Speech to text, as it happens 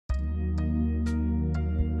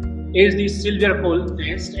is the Silfverskiöld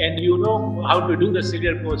test, and you know how to do the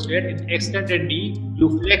Silfverskiöld test. In extended knee, you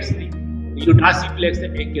dorsiflex the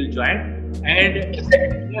ankle joint, and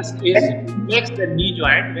second test is flex the knee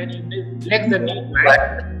joint. When you flex the knee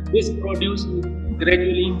joint, this produces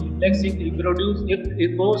gradually flexing. If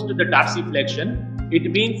it goes to the dorsiflexion, it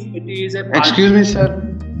means it is a. Excuse me, sir.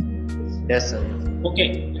 Yes, sir.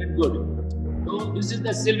 Okay, good. So this is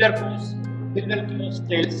the Silfverskiöld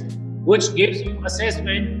test, which gives you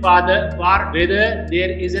assessment for whether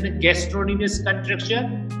there is a gastrocnemius contracture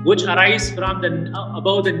which arises from the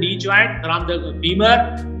above the knee joint, from the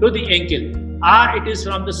femur to the ankle, or it is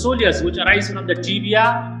from the soleus which arises from the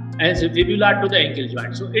tibia and fibula to the ankle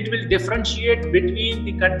joint. So it will differentiate between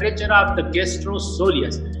the contracture of the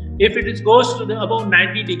gastro-soleus. If it goes to the above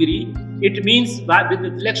 90 degree, it means with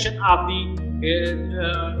the flexion of the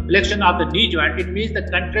knee joint, it means the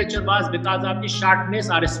contracture was because of the shortness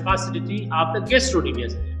or spasticity of the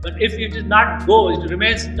gastrocnemius. But if it is not go, it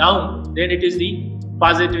remains down, then it is the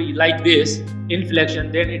positive like this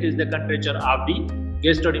inflection, then it is the contracture of the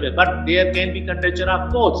gastrocnemius. But there can be contracture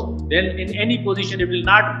of both. Then in any position, it will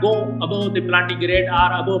not go above the plantigrade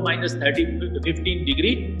or above minus 15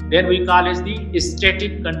 degree. Then we call it the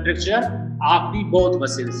static contracture of the both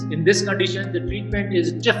muscles. In this condition, the treatment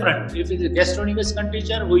is different. If it is a gastrocnemius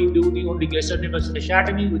contracture, we do the only gastrocnemius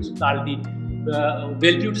fasciectomy, which is called the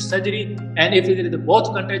Bellevue surgery. And if it is the both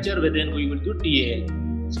contracture, then we will do TAL.